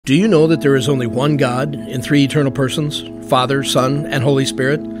Do you know that there is only one God in three eternal persons, Father, Son, and Holy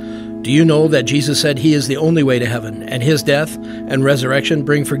Spirit? Do you know that Jesus said He is the only way to heaven, and His death and resurrection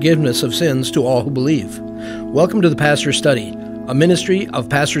bring forgiveness of sins to all who believe? Welcome to the Pastor's Study, a ministry of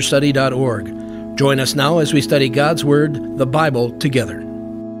pastorstudy.org. Join us now as we study God's Word, the Bible, together.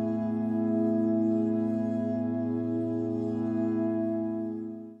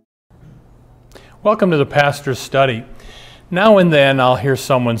 Welcome to the Pastor's Study. Now and then I'll hear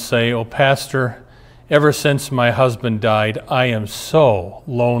someone say, "Oh, Pastor, ever since my husband died, I am so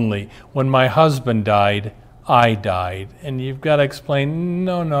lonely. When my husband died, I died." And you've got to explain,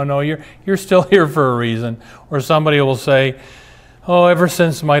 no, you're still here for a reason. Or somebody will say, "Oh, ever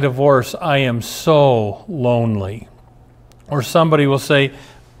since my divorce, I am so lonely." Or somebody will say,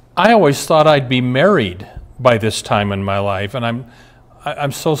 "I always thought I'd be married by this time in my life, and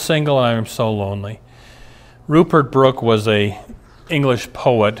I'm so single and I'm so lonely." Rupert Brooke was an English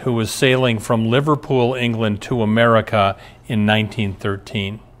poet who was sailing from Liverpool, England to America in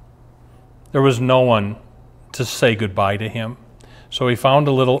 1913. There was no one to say goodbye to him. So he found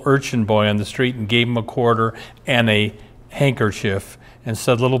a little urchin boy on the street and gave him a quarter and a handkerchief and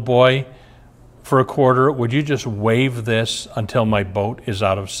said, "Little boy, for a quarter, would you just wave this until my boat is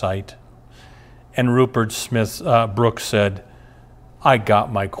out of sight?" And Rupert Brooke said, "I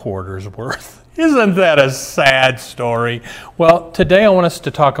got my quarter's worth." Isn't that a sad story? Well, today I want us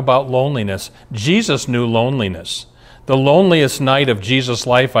to talk about loneliness. Jesus knew loneliness. The loneliest night of Jesus'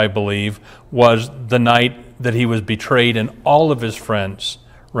 life, I believe, was the night that he was betrayed and all of his friends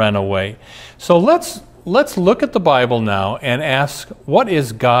ran away. So let's look at the Bible now and ask, what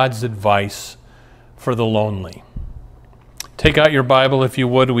is God's advice for the lonely? Take out your Bible, if you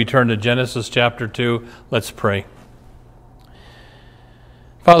would. We turn to Genesis chapter 2. Let's pray.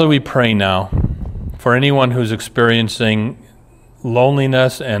 Father, we pray now for anyone who's experiencing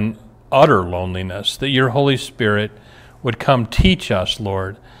loneliness and utter loneliness, that your Holy Spirit would come teach us,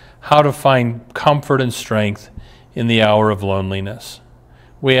 Lord, how to find comfort and strength in the hour of loneliness.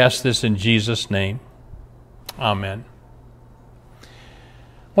 We ask this in Jesus' name. Amen.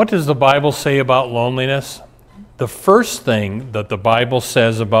 What does the Bible say about loneliness? The first thing that the Bible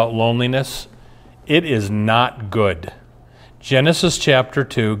says about loneliness, it is not good. Genesis chapter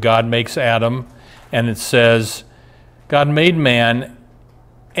 2, God makes Adam, and it says, God made man,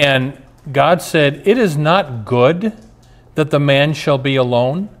 and God said, "It is not good that the man shall be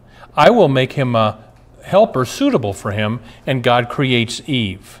alone. I will make him a helper suitable for him," and God creates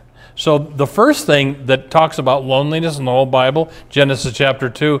Eve. So the first thing that talks about loneliness in the whole Bible, Genesis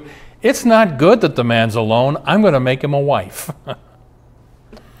chapter 2, it's not good that the man's alone. I'm going to make him a wife.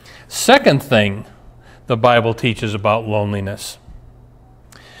 Second thing the Bible teaches about loneliness,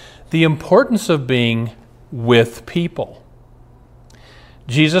 the importance of being with people.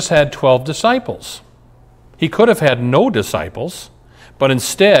 Jesus had 12 disciples. He could have had no disciples, but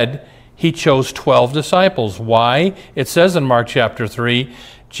instead he chose 12 disciples. Why? It says in Mark chapter 3,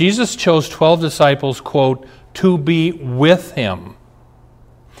 Jesus chose 12 disciples, quote, to be with him.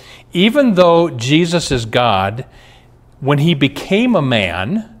 Even though Jesus is God, when he became a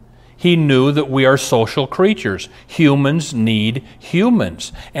man, he knew that we are social creatures. Humans need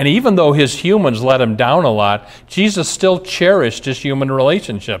humans. And even though his humans let him down a lot, Jesus still cherished his human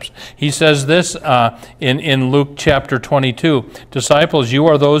relationships. He says this in Luke chapter 22, "Disciples, you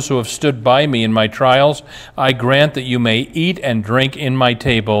are those who have stood by me in my trials. I grant that you may eat and drink at my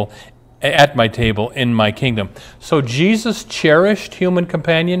table in my kingdom." So Jesus cherished human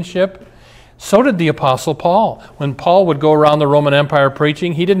companionship. So did the Apostle Paul. When Paul would go around the Roman Empire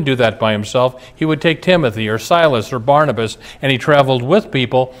preaching, he didn't do that by himself. He would take Timothy or Silas or Barnabas, and he traveled with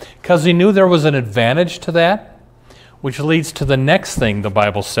people because he knew there was an advantage to that, which leads to the next thing the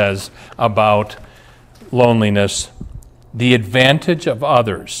Bible says about loneliness, the advantage of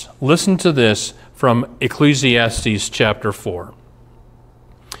others. Listen to this from Ecclesiastes chapter 4.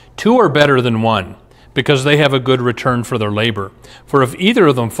 "Two are better than one, because they have a good return for their labor. For if either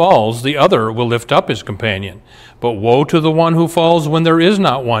of them falls, the other will lift up his companion. But woe to the one who falls when there is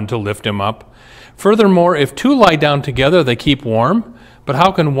not one to lift him up. Furthermore, if two lie down together, they keep warm. But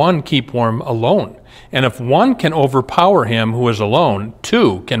how can one keep warm alone? And if one can overpower him who is alone,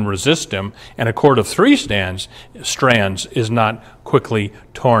 two can resist him. And a cord of three strands is not quickly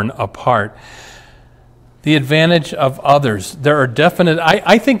torn apart." The advantage of others. There are definite,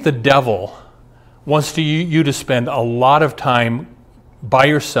 I think the devil wants you to spend a lot of time by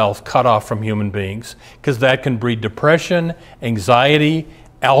yourself, cut off from human beings, because that can breed depression, anxiety,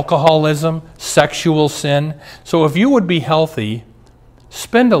 alcoholism, sexual sin. So if you would be healthy,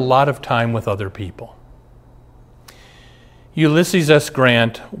 spend a lot of time with other people. Ulysses S.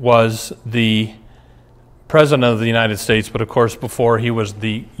 Grant was the President of the United States, but of course before he was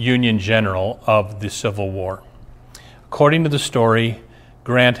the Union General of the Civil War. According to the story,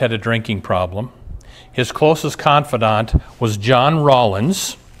 Grant had a drinking problem. His closest confidant was John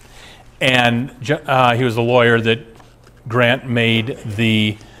Rawlins, and he was the lawyer that Grant made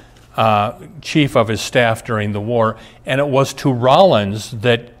the chief of his staff during the war, and it was to Rawlins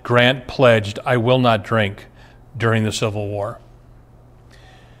that Grant pledged, "I will not drink," during the Civil War.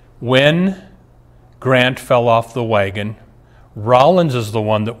 When Grant fell off the wagon, Rawlins is the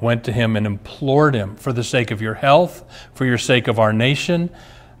one that went to him and implored him, "For the sake of your health, for your sake of our nation,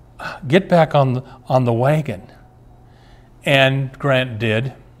 get back on the wagon." And Grant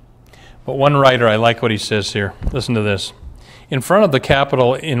did. But one writer, I like what he says here. Listen to this. In front of the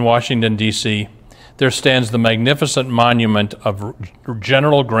Capitol in Washington, D.C., there stands the magnificent monument of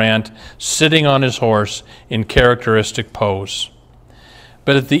General Grant sitting on his horse in characteristic pose.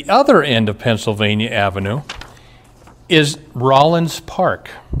 But at the other end of Pennsylvania Avenue is Rawlins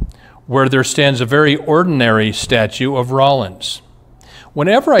Park, where there stands a very ordinary statue of Rawlins.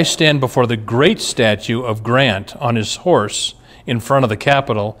 Whenever I stand before the great statue of Grant on his horse in front of the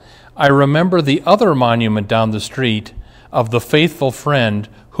Capitol, I remember the other monument down the street of the faithful friend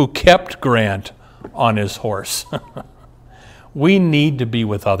who kept Grant on his horse. We need to be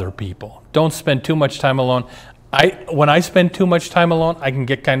with other people. Don't spend too much time alone. When I spend too much time alone, I can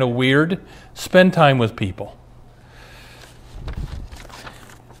get kind of weird. Spend time with people.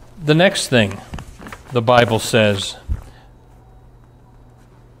 The next thing the Bible says,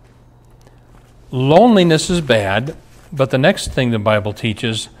 loneliness is bad, but the next thing the Bible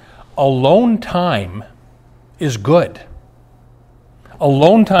teaches, alone time is good.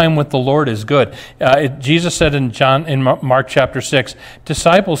 Alone time with the Lord is good. Jesus said in Mark chapter 6,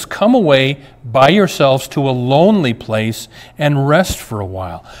 "Disciples, come away by yourselves to a lonely place and rest for a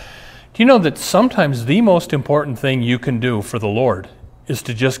while." Do you know that sometimes the most important thing you can do for the Lord is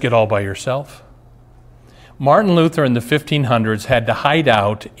to just get all by yourself? Martin Luther in the 1500s had to hide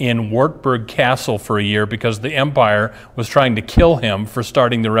out in Wartburg Castle for a year because the empire was trying to kill him for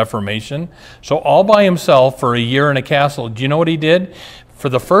starting the Reformation. So all by himself for a year in a castle. Do you know what he did? For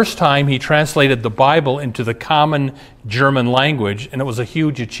the first time, he translated the Bible into the common German language, and it was a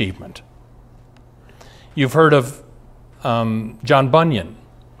huge achievement. You've heard of John Bunyan.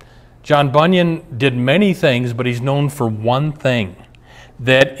 John Bunyan did many things, but he's known for one thing.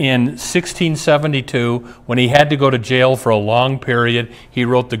 That in 1672, when he had to go to jail for a long period, he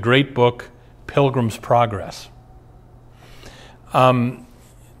wrote the great book, Pilgrim's Progress.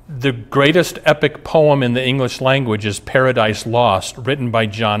 The greatest epic poem in the English language is Paradise Lost, written by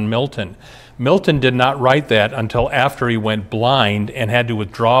John Milton. Milton did not write that until after he went blind and had to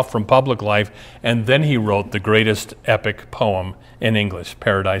withdraw from public life, and then he wrote the greatest epic poem in English,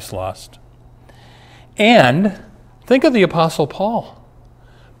 Paradise Lost. And think of the Apostle Paul.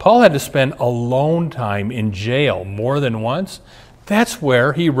 Paul had to spend alone time in jail more than once. That's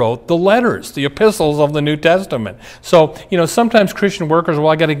where he wrote the letters, the epistles of the New Testament. So, sometimes Christian workers,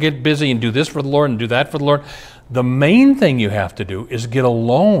 I got to get busy and do this for the Lord and do that for the Lord. The main thing you have to do is get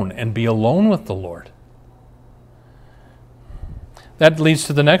alone and be alone with the Lord. That leads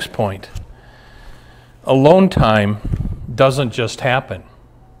to the next point. Alone time doesn't just happen.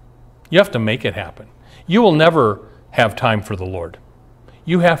 You have to make it happen. You will never have time for the Lord.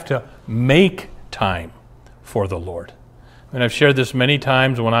 You have to make time for the Lord. And I've shared this many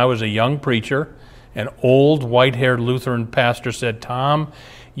times. When I was a young preacher, an old white-haired Lutheran pastor said, "Tom,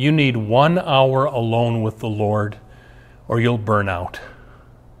 you need 1 hour alone with the Lord or you'll burn out."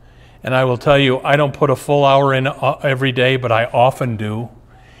 And I will tell you, I don't put a full hour in every day, but I often do.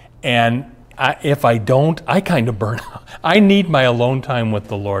 And if I don't, I kind of burn out. I need my alone time with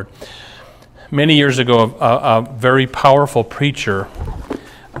the Lord. Many years ago, a very powerful preacher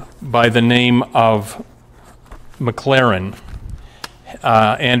by the name of McLaren,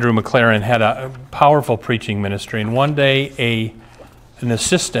 Andrew McLaren, had a powerful preaching ministry. And one day, an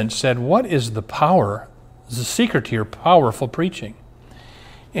assistant said, "What is the secret to your powerful preaching?"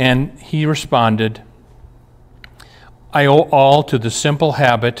 And he responded, "I owe all to the simple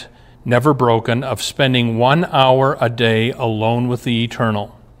habit, never broken, of spending 1 hour a day alone with the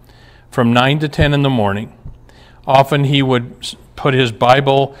Eternal, from 9 to 10 in the morning. Often he would put his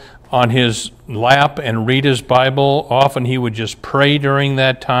Bible on his lap and read his Bible. Often he would just pray during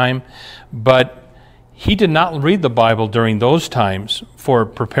that time. But he did not read the Bible during those times for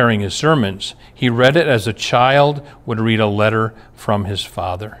preparing his sermons. He read it as a child would read a letter from his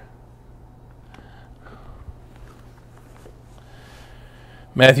father."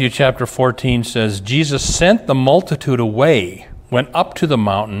 Matthew chapter 14 says, Jesus sent the multitude away, went up to the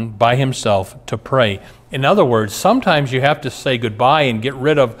mountain by himself to pray. In other words, sometimes you have to say goodbye and get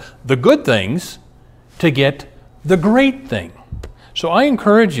rid of the good things to get the great thing. So I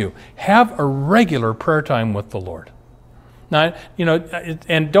encourage you, have a regular prayer time with the Lord. Now,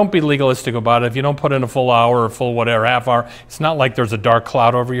 and don't be legalistic about it. If you don't put in a full hour or full whatever, half hour, it's not like there's a dark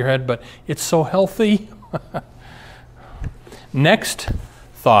cloud over your head, but it's so healthy. Next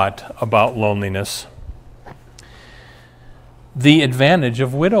thought about loneliness, the advantage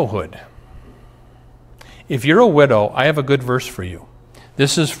of widowhood. If you're a widow, I have a good verse for you.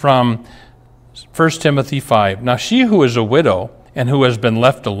 This is from 1 Timothy 5. Now she who is a widow and who has been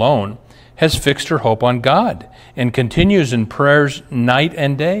left alone has fixed her hope on God and continues in prayers night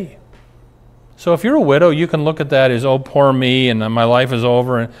and day. So if you're a widow, you can look at that as, oh, poor me, and my life is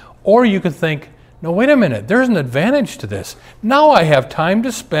over. Or you could think, no, wait a minute, there's an advantage to this. Now I have time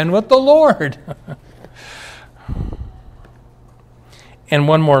to spend with the Lord. And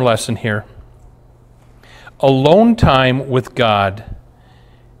one more lesson here. Alone time with God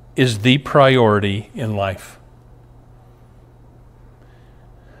is the priority in life.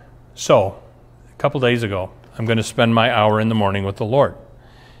 So, a couple days ago, I'm going to spend my hour in the morning with the Lord.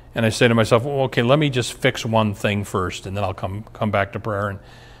 And I say to myself, well, okay, let me just fix one thing first, and then I'll come back to prayer. And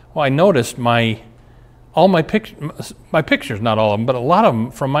I noticed my pictures, not all of them, but a lot of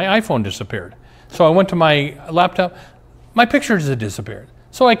them from my iPhone disappeared. So I went to my laptop, my pictures had disappeared.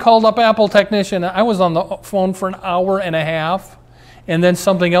 So I called up Apple technician. I was on the phone for an hour and a half, and then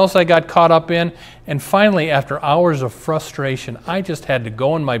something else I got caught up in. And finally, after hours of frustration, I just had to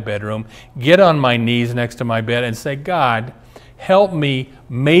go in my bedroom, get on my knees next to my bed and say, God, help me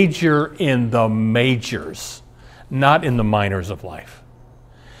major in the majors, not in the minors of life.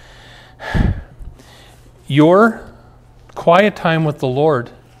 Your quiet time with the Lord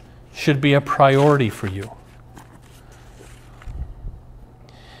should be a priority for you.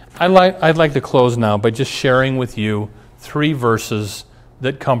 I'd like to close now by just sharing with you 3 verses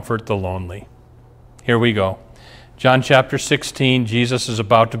that comfort the lonely. Here we go. John chapter 16, Jesus is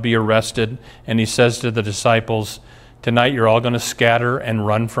about to be arrested, and he says to the disciples, tonight you're all going to scatter and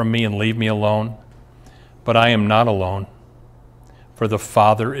run from me and leave me alone. But I am not alone, for the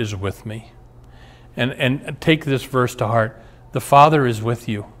Father is with me. And take this verse to heart. The Father is with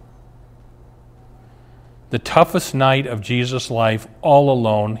you. The toughest night of Jesus' life, all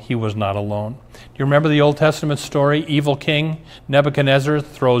alone, he was not alone. Do you remember the Old Testament story? Evil king Nebuchadnezzar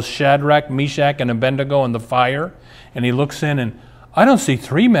throws Shadrach, Meshach, and Abednego in the fire, and he looks in and, I don't see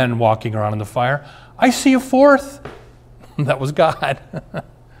 3 men walking around in the fire. I see a 4th. That was God.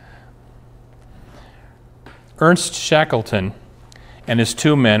 Ernst Shackleton and his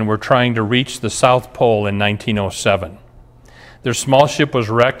 2 men were trying to reach the South Pole in 1907. Their small ship was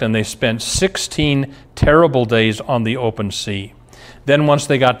wrecked, and they spent 16 terrible days on the open sea. Then once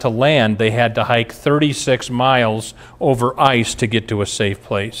they got to land, they had to hike 36 miles over ice to get to a safe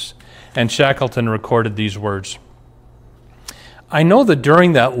place. And Shackleton recorded these words. I know that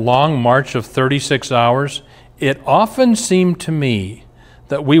during that long march of 36 hours, it often seemed to me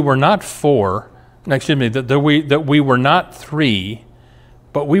that we were not that we were not 3,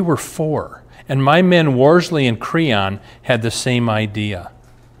 but we were 4. And my men, Worsley and Creon, had the same idea.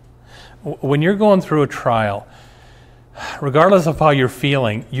 When you're going through a trial, regardless of how you're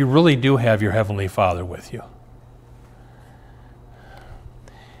feeling, you really do have your Heavenly Father with you.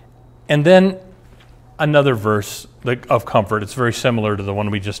 And then another verse of comfort. It's very similar to the one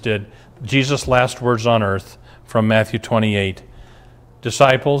we just did. Jesus' last words on earth from Matthew 28.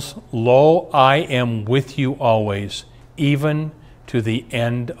 Disciples, lo, I am with you always, even to the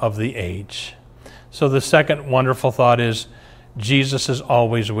end of the age. So the second wonderful thought is, Jesus is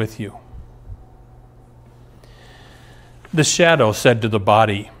always with you. The shadow said to the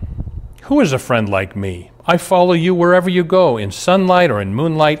body, who is a friend like me? I follow you wherever you go. In sunlight or in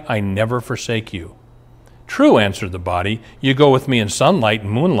moonlight, I never forsake you. True, answered the body, you go with me in sunlight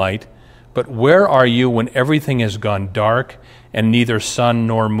and moonlight, but where are you when everything has gone dark and neither sun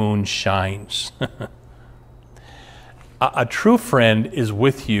nor moon shines? A true friend is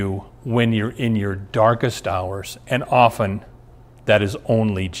with you when you're in your darkest hours, and often that is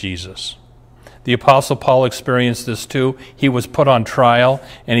only Jesus. The Apostle Paul experienced this too. He was put on trial,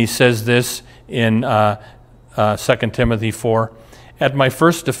 and he says this in 2 Timothy 4. At my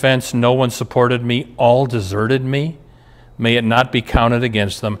first defense, no one supported me, all deserted me. May it not be counted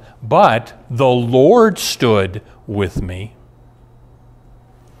against them, but the Lord stood with me.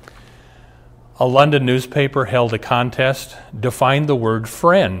 A London newspaper held a contest, defined the word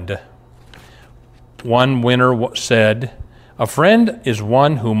friend. One winner said, A friend is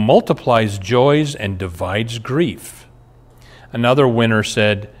one who multiplies joys and divides grief. Another winner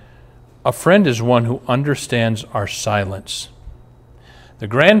said, a friend is one who understands our silence. The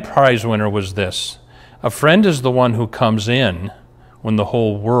grand prize winner was this: a friend is the one who comes in when the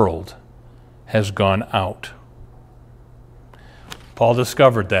whole world has gone out. Paul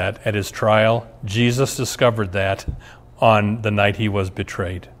discovered that at his trial. Jesus discovered that on the night he was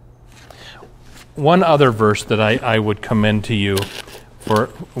betrayed. One other verse that I would commend to you for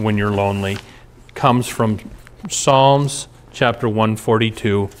when you're lonely comes from Psalms chapter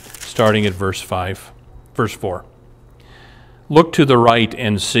 142, starting at verse 4. Look to the right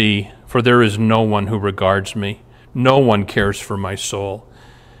and see, for there is no one who regards me. No one cares for my soul.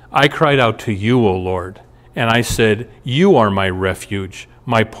 I cried out to you, O Lord, and I said, you are my refuge,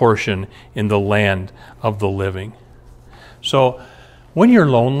 my portion in the land of the living. So when you're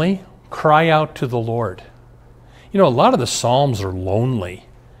lonely, cry out to the Lord. You know, a lot of the Psalms are lonely.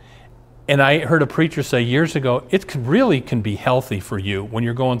 And I heard a preacher say years ago, it really can be healthy for you when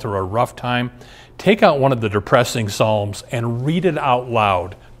you're going through a rough time. Take out one of the depressing Psalms and read it out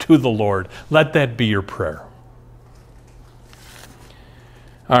loud to the Lord. Let that be your prayer.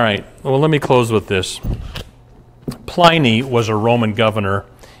 All right, well, let me close with this. Pliny was a Roman governor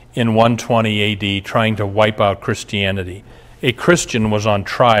in 120 AD trying to wipe out Christianity. A Christian was on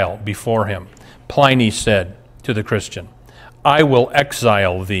trial before him. Pliny said to the Christian, I will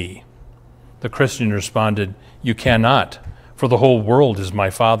exile thee. The Christian responded, you cannot, for the whole world is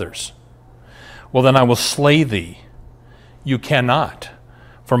my Father's. Well, then I will slay thee. You cannot,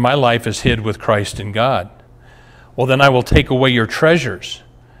 for my life is hid with Christ in God. Well, then I will take away your treasures.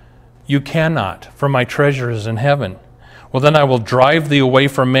 You cannot, for my treasure is in heaven. Well, then I will drive thee away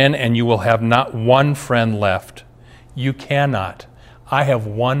from men, and you will have not one friend left. You cannot. I have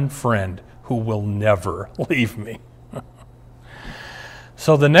one friend who will never leave me.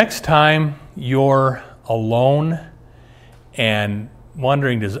 So the next time you're alone and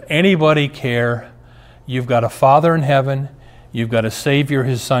wondering, does anybody care? You've got a Father in heaven, you've got a Savior,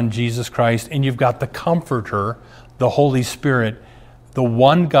 His Son, Jesus Christ, and you've got the Comforter, the Holy Spirit. The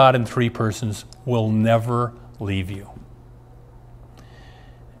one God in three persons will never leave you.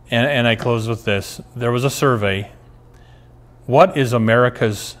 And I close with this. There was a survey. What is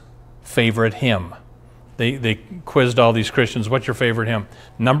America's favorite hymn? They quizzed all these Christians. What's your favorite hymn?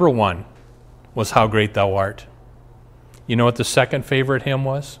 Number one was How Great Thou Art. You know what the second favorite hymn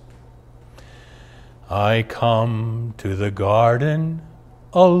was? I come to the garden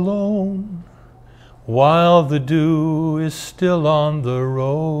alone, while the dew is still on the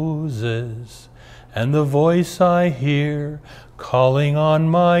roses, and the voice I hear calling on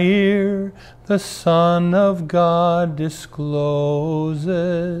my ear, the Son of God discloses.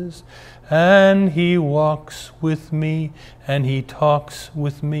 And He walks with me, and He talks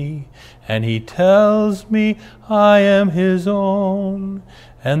with me, and He tells me I am His own,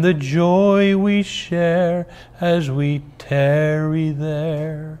 and the joy we share as we tarry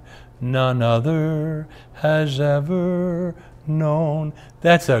there, none other has ever known.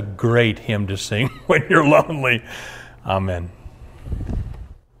 That's a great hymn to sing when you're lonely. Amen.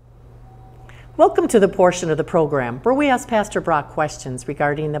 Welcome to the portion of the program where we ask Pastor Brock questions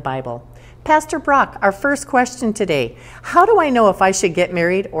regarding the Bible. Pastor Brock, our first question today: how do I know if I should get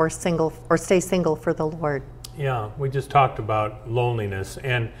married or single or stay single for the Lord? Yeah, we just talked about loneliness,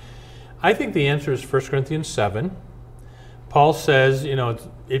 and I think the answer is 1 Corinthians 7. Paul says, you know,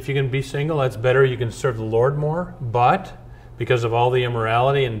 if you can be single, that's better. You can serve the Lord more, but because of all the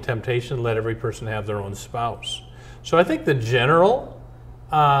immorality and temptation, let every person have their own spouse. So I think the general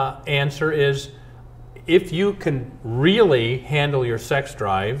answer is, if you can really handle your sex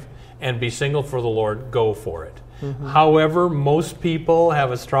drive and be single for the Lord, go for it. Mm-hmm. However, most people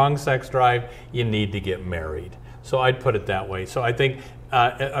have a strong sex drive. You need to get married. So I'd put it that way. So I think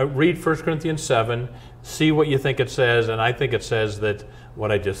read 1 Corinthians 7, see what you think it says, and I think it says that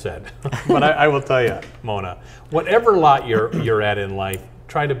what I just said. But I will tell you, Mona, whatever lot you're at in life,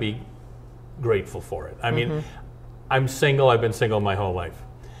 try to be grateful for it. I mean, I'm single. I've been single my whole life.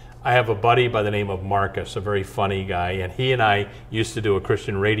 I have a buddy by the name of Marcus, a very funny guy, and he and I used to do a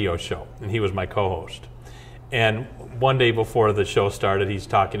Christian radio show, and he was my co-host. And one day before the show started, he's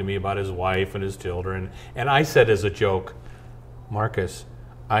talking to me about his wife and his children, and I said as a joke, Marcus,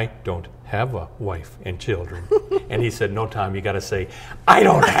 I don't have a wife and children. And he said, no, Tom, you got to say, I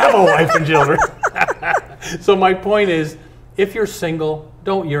don't have a wife and children. So my point is, if you're single,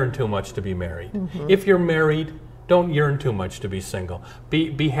 don't yearn too much to be married. Mm-hmm. If you're married, don't yearn too much to be single.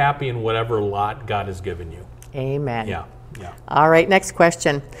 Be happy in whatever lot God has given you. Amen. Yeah. Yeah. All right, next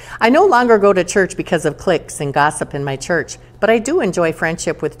question. I no longer go to church because of cliques and gossip in my church, but I do enjoy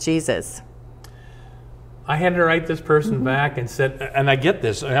friendship with Jesus. I had to write this person back and said, and I get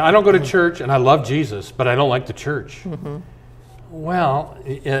this, I don't go to church and I love Jesus, but I don't like the church. Well,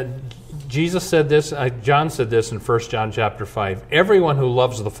 Jesus said this, John said this in 1 John chapter 5. Everyone who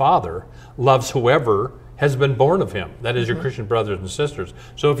loves the Father loves whoever has been born of him. That is your Christian brothers and sisters.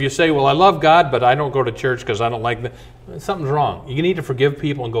 So if you say, well, I love God, but I don't go to church because I don't like that, something's wrong. You need to forgive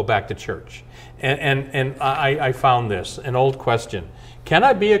people and go back to church. And I found this, an old question. Can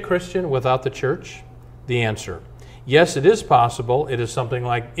I be a Christian without the church? The answer, yes, it is possible. It is something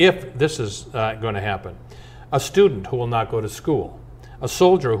like, if this is going to happen. A student who will not go to school. A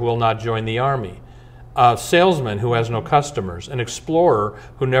soldier who will not join the army. A salesman who has no customers, an explorer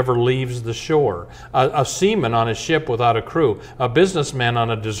who never leaves the shore, a seaman on a ship without a crew, a businessman on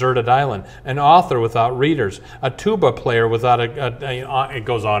a deserted island, an author without readers, a tuba player without it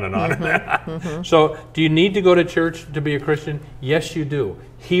goes on and on. So do you need to go to church to be a Christian? Yes, you do.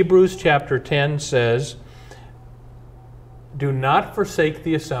 Hebrews chapter 10 says, do not forsake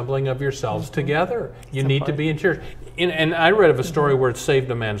the assembling of yourselves together. You need to be in church. And I read of a story where it saved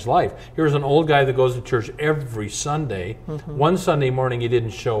a man's life. Here's an old guy that goes to church every Sunday. One Sunday morning he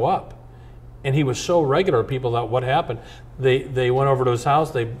didn't show up. And he was so regular, people thought, what happened? They went over to his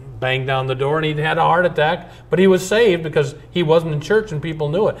house, they banged down the door, and he had a heart attack. But he was saved because he wasn't in church and people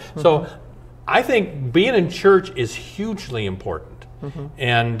knew it. So I think being in church is hugely important.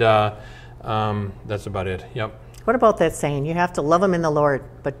 And that's about it. Yep. What about that saying, you have to love them in the Lord,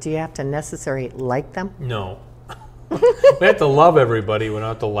 but do you have to necessarily like them? No. We have to love everybody. We don't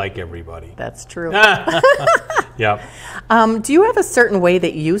have to like everybody. That's true. Yeah. Do you have a certain way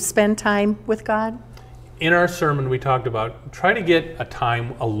that you spend time with God? In our sermon, we talked about try to get a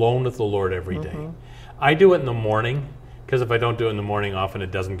time alone with the Lord every day. I do it in the morning, because if I don't do it in the morning, often it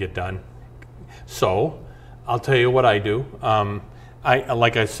doesn't get done. So I'll tell you what I do.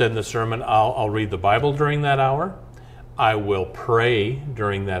 Like I said in the sermon, I'll read the Bible during that hour. I will pray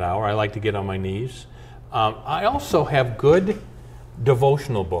during that hour. I like to get on my knees. I also have good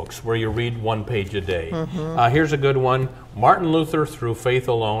devotional books where you read one page a day. Here's a good one, Martin Luther Through Faith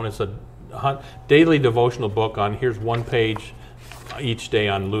Alone. It's a daily devotional book on, here's one page each day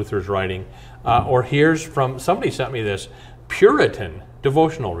on Luther's writing. Or here's from, somebody sent me this, Puritan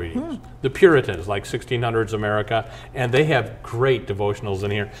devotional readings. The Puritans, like 1600s America, and they have great devotionals in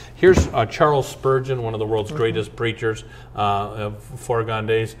here. Here's Charles Spurgeon, one of the world's greatest preachers of foregone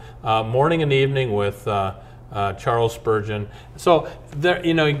days. Morning and evening with Charles Spurgeon. So there,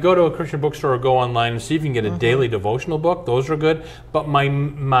 you go to a Christian bookstore or go online and see if you can get a daily devotional book. Those are good. But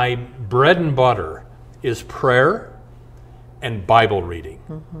my bread and butter is prayer and Bible reading.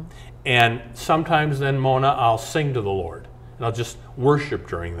 And sometimes then, Mona, I'll sing to the Lord. And I'll just worship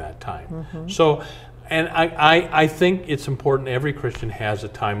during that time. So, and I think it's important every Christian has a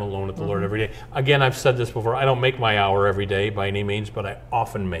time alone with the Lord every day. Again, I've said this before, I don't make my hour every day by any means, but I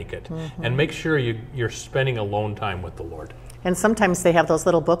often make it. And make sure you're spending alone time with the Lord. And sometimes they have those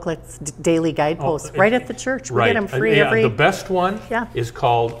little booklets, daily guideposts, right at the church. We get them free every... The best one is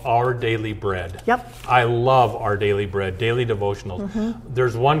called Our Daily Bread. Yep. I love Our Daily Bread, daily devotionals.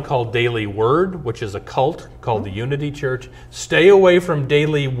 There's one called Daily Word, which is a cult called the Unity Church. Stay away from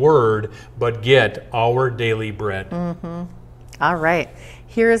Daily Word, but get Our Daily Bread. All right.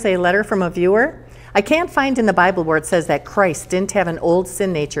 Here is a letter from a viewer. I can't find in the Bible where it says that Christ didn't have an old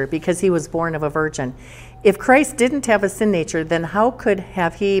sin nature because he was born of a virgin. If Christ didn't have a sin nature, then how could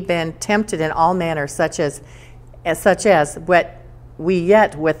have he been tempted in all manner, such as what we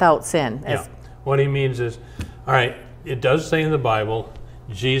yet without sin? Yeah. What he means is, all right, it does say in the Bible,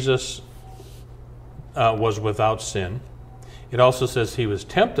 Jesus was without sin. It also says he was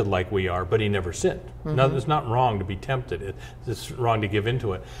tempted like we are, but he never sinned. Now, it's not wrong to be tempted. It's wrong to give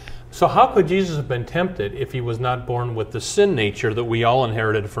into it. So how could Jesus have been tempted if he was not born with the sin nature that we all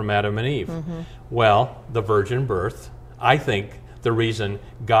inherited from Adam and Eve? Well, the virgin birth. I think the reason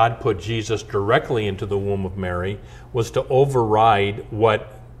God put Jesus directly into the womb of Mary was to override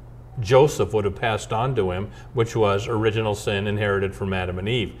what Joseph would have passed on to him, which was original sin inherited from Adam and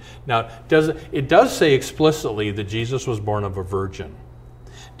Eve. Now, it does say explicitly that Jesus was born of a virgin.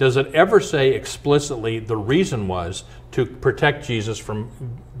 Does it ever say explicitly the reason was to protect Jesus from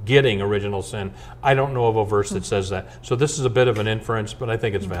getting original sin? I don't know of a verse that says that. So this is a bit of an inference, but I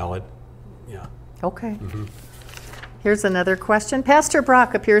think it's valid. Yeah. Okay. Here's another question. Pastor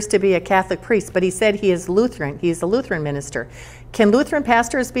Brock appears to be a Catholic priest, but he said he is Lutheran. He's a Lutheran minister. Can Lutheran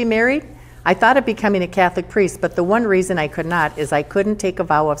pastors be married? I thought of becoming a Catholic priest, but the one reason I could not is I couldn't take a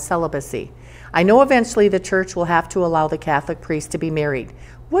vow of celibacy. I know eventually the church will have to allow the Catholic priest to be married.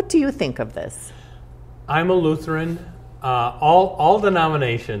 What do you think of this? I'm a Lutheran. All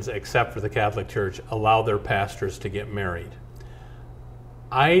denominations except for the Catholic Church allow their pastors to get married.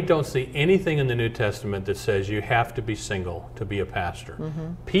 I don't see anything in the New Testament that says you have to be single to be a pastor.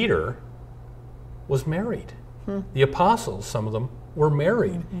 Peter was married. The apostles, some of them, were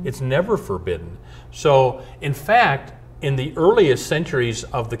married. It's never forbidden. So, in fact, in the earliest centuries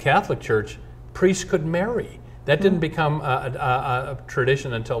of the Catholic Church, priests could marry. That didn't become a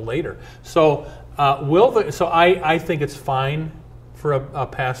tradition until later. So, I think it's fine for a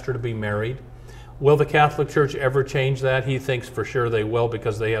pastor to be married. Will the Catholic Church ever change that? He thinks for sure they will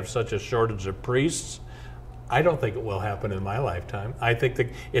because they have such a shortage of priests. I don't think it will happen in my lifetime. I think that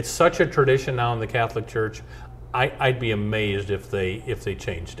it's such a tradition now in the Catholic Church. I'd be amazed if they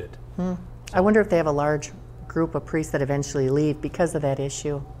changed it. I wonder if they have a large group of priests that eventually leave because of that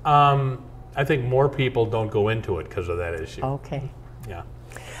issue. I think more people don't go into it because of that issue. Okay. Yeah.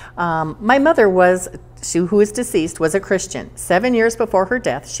 My mother who is deceased, was a Christian. 7 years before her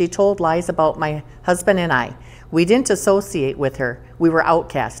death, she told lies about my husband and I. We didn't associate with her. We were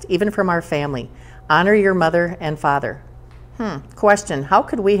outcast, even from our family. Honor your mother and father. Question, how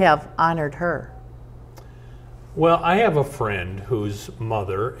could we have honored her? Well, I have a friend whose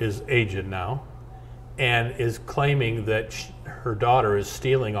mother is aged now and is claiming that her daughter is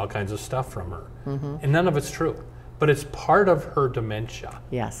stealing all kinds of stuff from her. And none of it's true. But it's part of her dementia.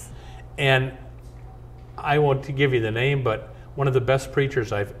 Yes. And I won't give you the name, but one of the best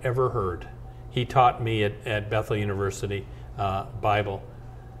preachers I've ever heard. He taught me at Bethel University Bible.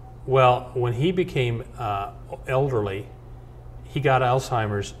 Well, when he became elderly, he got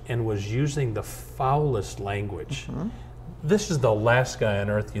Alzheimer's and was using the foulest language. This is the last guy on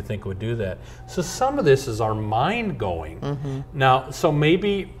earth you think would do that. So some of this is our mind going. Now, so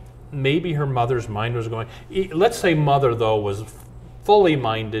maybe her mother's mind was going. Let's say mother, though, was fully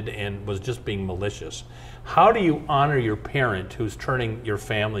minded and was just being malicious. How do you honor your parent who's turning your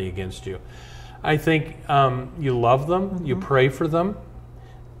family against you? I think you love them, you pray for them.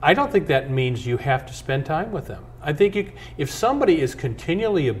 I don't think that means you have to spend time with them. I think if somebody is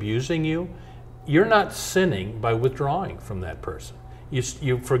continually abusing you, you're not sinning by withdrawing from that person.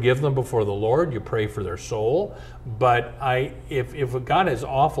 You forgive them before the Lord, you pray for their soul, but if it got as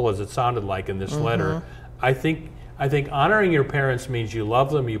awful as it sounded like in this letter, I think honoring your parents means you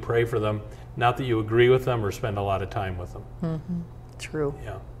love them, you pray for them, not that you agree with them or spend a lot of time with them. True.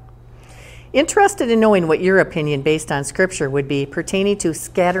 Yeah. Interested in knowing what your opinion based on Scripture would be pertaining to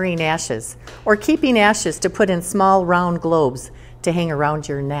scattering ashes or keeping ashes to put in small round globes to hang around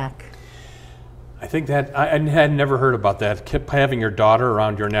your neck. I think that I had never heard about that. Having your daughter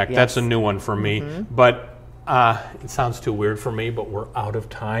around your neck. Yes. That's a new one for me. But it sounds too weird for me, but we're out of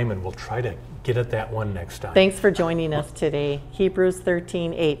time and we'll try to get at that one next time. Thanks for joining us today. Hebrews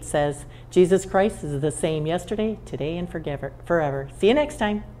 13:8 says, Jesus Christ is the same yesterday, today, and forever. See you next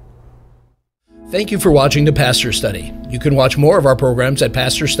time. Thank you for watching The Pastor Study. You can watch more of our programs at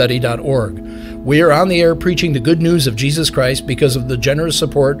pastorstudy.org. We are on the air preaching the good news of Jesus Christ because of the generous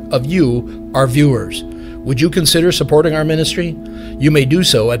support of you, our viewers. Would you consider supporting our ministry? You may do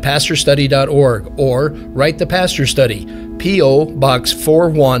so at pastorstudy.org or write The Pastor Study, P.O. Box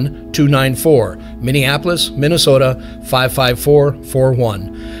 41294, Minneapolis, Minnesota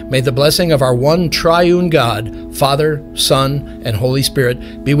 55441. May the blessing of our one triune God, Father, Son, and Holy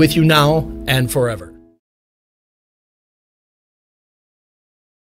Spirit be with you now and forever.